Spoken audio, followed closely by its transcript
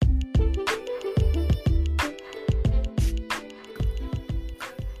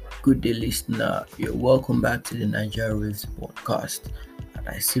Good day, listener. You're welcome back to the Naija podcast. And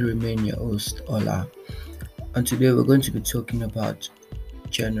I still remain your host, Ola. And today we're going to be talking about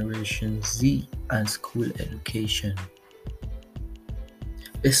Generation Z and school education.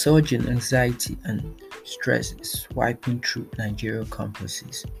 A surge in anxiety and stress is swiping through Nigerian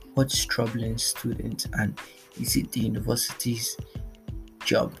campuses. What's troubling students, and is it the university's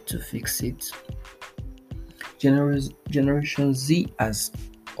job to fix it? Generation Z has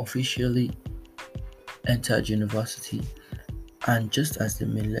officially entered university, and just as the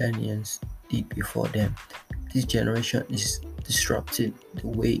millennials did before them, this generation is disrupting the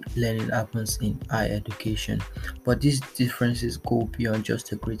way learning happens in higher education. But these differences go beyond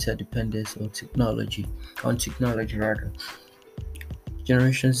just a greater dependence on technology rather.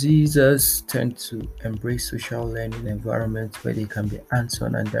 Generation Zers tend to embrace social learning environments where they can be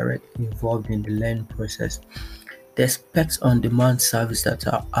hands-on and directly involved in the learning process. They expect on-demand services that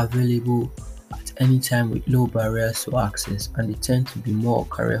are available at any time with low barriers to access, and they tend to be more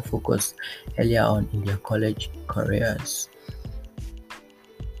career focused earlier on in their college careers.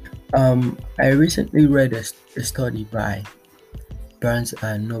 I recently read a study by Barnes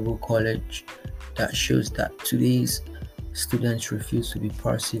and Noble College that shows that today's students refuse to be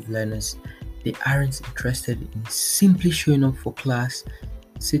passive learners. They aren't interested in simply showing up for class,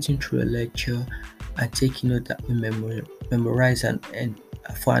 sitting through a lecture, and taking note that we memorize and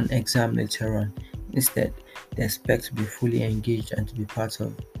for an exam later on. Instead, they expect to be fully engaged and to be part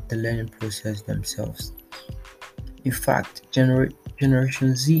of the learning process themselves. In fact,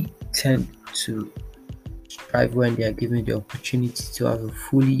 Generation Z tend to thrive when they are given the opportunity to have a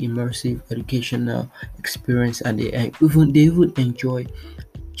fully immersive educational experience, and they even enjoy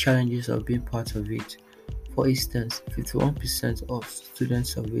challenges of being part of it. For instance, 51% of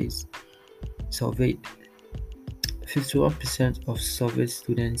students surveyed 51% of surveyed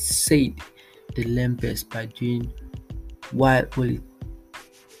students said they learn best by doing, while only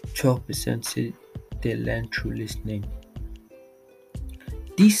 12% said they learn through listening.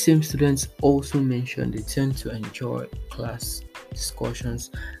 These same students also mentioned they tend to enjoy class discussions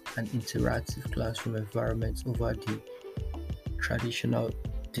and interactive classroom environments over the traditional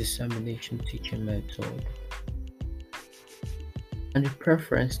dissemination teaching method. And the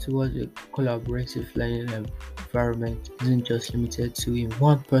preference towards a collaborative learning environment isn't just limited to in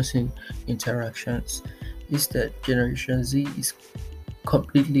one person interactions. Instead, Generation Z is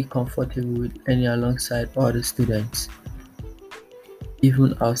completely comfortable with learning alongside other students,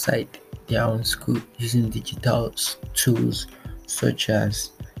 even outside their own school, using digital tools such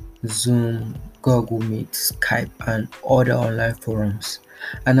as Zoom, Google Meet, Skype, and other online forums.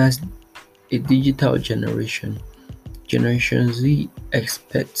 And as a digital generation, Generation Z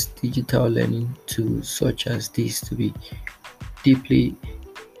expects digital learning tools such as these to be deeply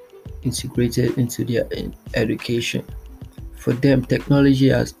integrated into their education. For them, technology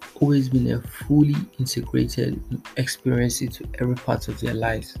has always been a fully integrated experience into every part of their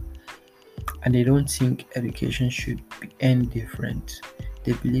lives, and they don't think education should be any different.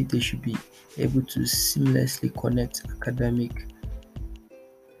 They believe they should be able to seamlessly connect academic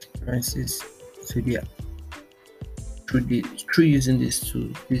experiences to their through using these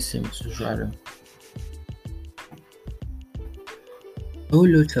same tools rather. A whole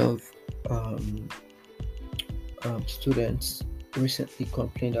lot of um, students recently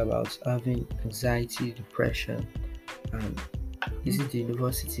complained about having anxiety, depression, and is it the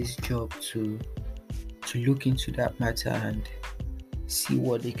university's job to look into that matter and see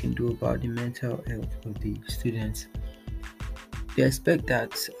what they can do about the mental health of the students? They expect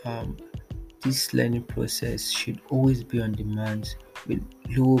that this learning process should always be on demand with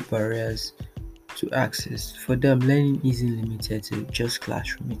low barriers to access. For them, learning isn't limited to just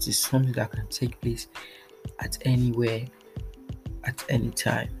classroom. It is something that can take place at anywhere, at any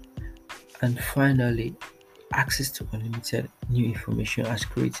time. And finally, access to unlimited new information has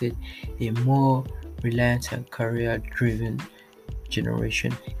created a more reliant and career-driven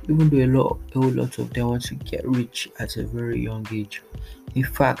generation, even though a whole lot of them want to get rich at a very young age. In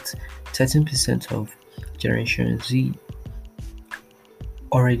fact, 13% of Generation Z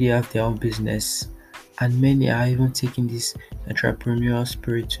already have their own business, and many are even taking this entrepreneurial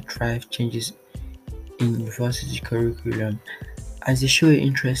spirit to drive changes in university curriculum. As they show an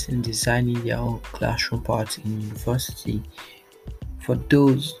interest in designing their own classroom parts in university, for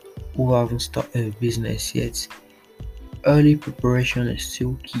those who haven't started a business yet, early preparation is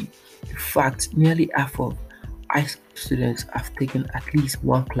still key. In fact, nearly half of high school students have taken at least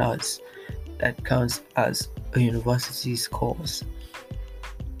one class that counts as a university's course.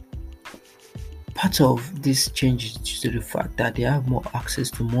 Part of this change is due to the fact that they have more access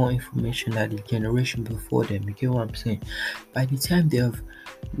to more information than the generation before them. You get what I'm saying? By the time they have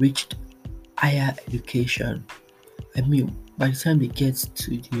reached higher education, I mean, by the time they get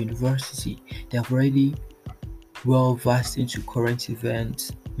to the university, they have already well versed into current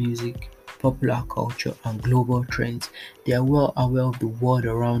events, music, popular culture, and global trends. They are well aware of the world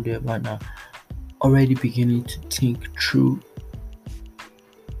around them and are already beginning to think through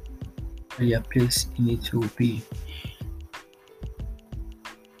their place in it will be.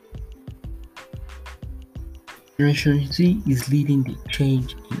 Generation Z is leading the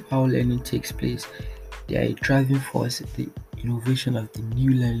change in how learning takes place. They are a driving force in the innovation of the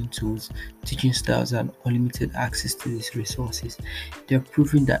new learning tools, teaching styles, and unlimited access to these resources. They are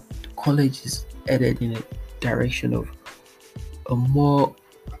proving that college is headed in a direction of a more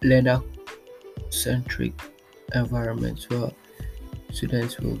learner centric environment where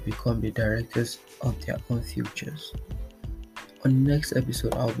students will become the directors of their own futures. On the next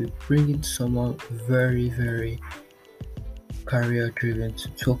episode, I'll be bringing someone very, very career driven to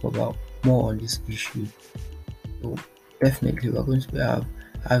talk about more on this issue. So definitely we're going to be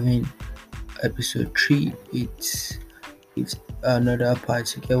having episode 3 with another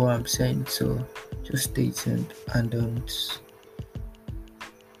part. You get what I'm saying? So just stay tuned and don't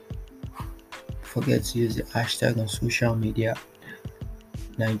forget to use the hashtag on social media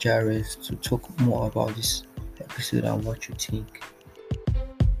Naija to talk more about this episode and what you think.